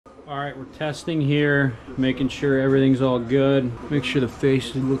All right, we're testing here, making sure everything's all good. Make sure the face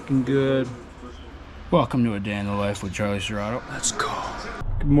is looking good. Welcome to a day in the life with Charlie Cerrato. Let's go.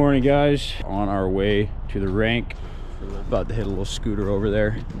 Good morning, guys. On our way to the rank. About to hit a little scooter over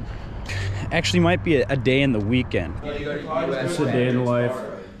there. Actually, might be a day in the weekend. It's a day in the life.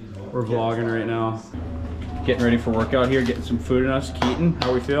 We're vlogging right now. Getting ready for workout here, getting some food in us. Keaton,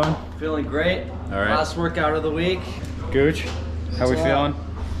 how we feeling? Feeling great. All right. Last workout of the week. Gooch, how we feeling?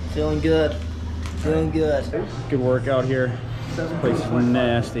 Feeling good. Feeling good. Good workout here. This place is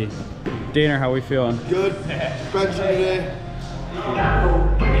nasty. Dana, how we feeling? Good. Benching today.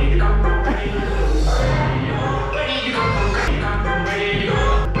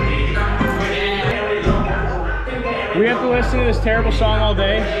 We have to listen to this terrible song all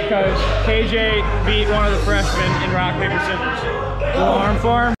day because KJ beat one of the freshmen in rock, paper, scissors. Little arm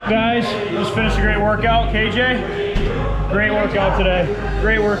for him. Guys, just finished a great workout. KJ, great workout today.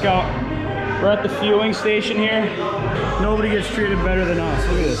 Great workout. We're at the fueling station here. Nobody gets treated better than us.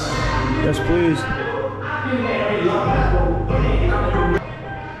 Look at this. Yes, please.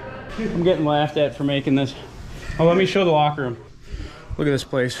 I'm getting laughed at for making this. Oh, let me show the locker room. Look at this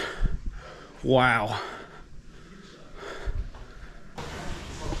place. Wow.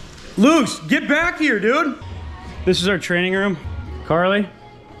 Luce, get back here, dude. This is our training room. Carly,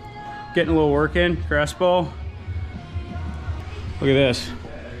 getting a little work in. Crespo. Look at this.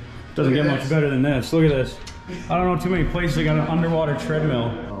 Doesn't get much better than this. Look at this. I don't know too many places that got an underwater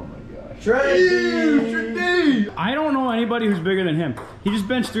treadmill. Oh my gosh. Trey! I don't know anybody who's bigger than him. He just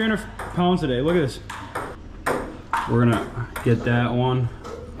benched 300 pounds today. Look at this. We're gonna get that one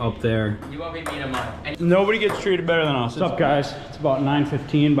up there. You won't be beating him up. Nobody gets treated better than us. What's up, guys? It's about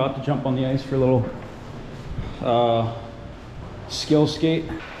 9:15. About to jump on the ice for a little skill skate.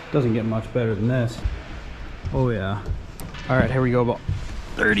 Doesn't get much better than this. Oh yeah. All right, here we go. About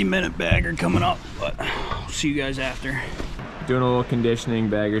 30-minute bagger coming up, but I'll see you guys after. Doing a little conditioning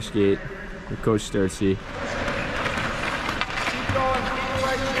bagger skate with Coach Sturtsy.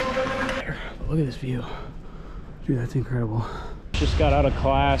 Look at this view. Dude, that's incredible. Just got out of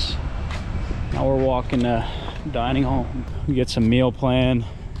class. Now we're walking to dining hall. We get some meal plan,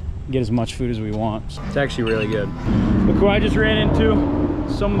 get as much food as we want. It's actually really good. Look who I just ran into.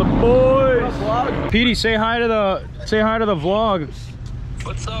 Some of the boys. Petey, say hi to the vlog.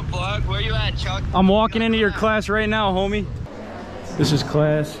 What's up, vlog? Where you at, Chuck? I'm walking into your class right now, homie. This is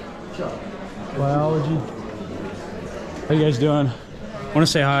class. Biology. How you guys doing? I want to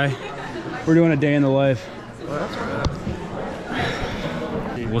say hi. We're doing a day in the life.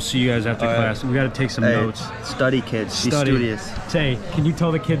 We'll see you guys after class. We got to take some notes. Study, kids. Study. Be studious. Say, can you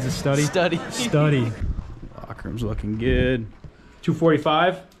tell the kids to study? Study. Study. Locker room's looking good.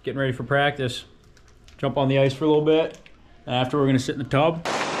 2:45. Getting ready for practice. Jump on the ice for a little bit. And after, we're gonna sit in the tub.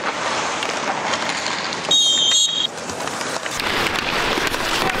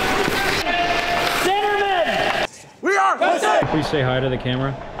 Centerman! We are! Please say hi to the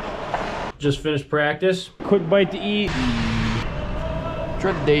camera. Just finished practice. Quick bite to eat.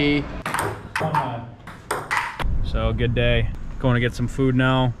 Day. So good day. Going to get some food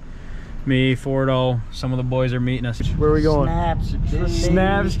now. Me, Fordo, some of the boys are meeting us. Where are we going?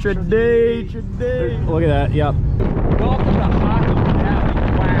 Snaps today. Look at that. Yep. Welcome to Hockey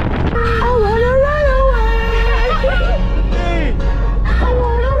Valley. Wow. I wanna run away. I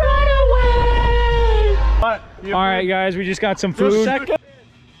wanna run away. All right, guys, we just got some food.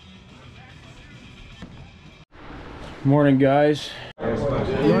 Morning, guys. You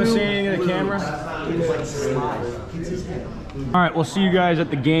want to say anything to the camera? All right, we'll see you guys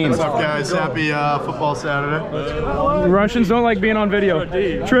at the game. What's up, guys? Happy football Saturday. Russians don't like being on video.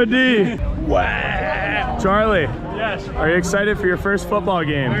 Trady. Wow. Charlie. Yes. Are you excited for your first football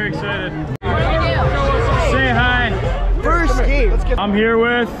game? Very excited. Say hi. First game. I'm here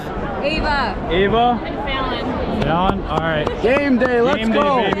with Ava. Ava. And Fallon. Fallon. All right. Game day. Let's Game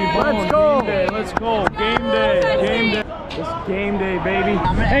go. day, baby. Let's go. Game day. Let's go. Game day. Game day. It's game day, baby.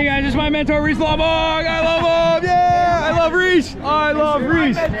 Hey guys, this is my mentor, Reese Lobog. I love him. Yeah. I love Reese. I love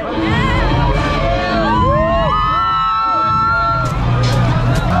Reese.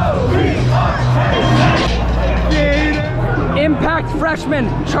 Impact freshman,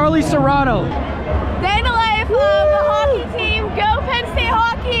 Charlie Cerrato. Day in the life of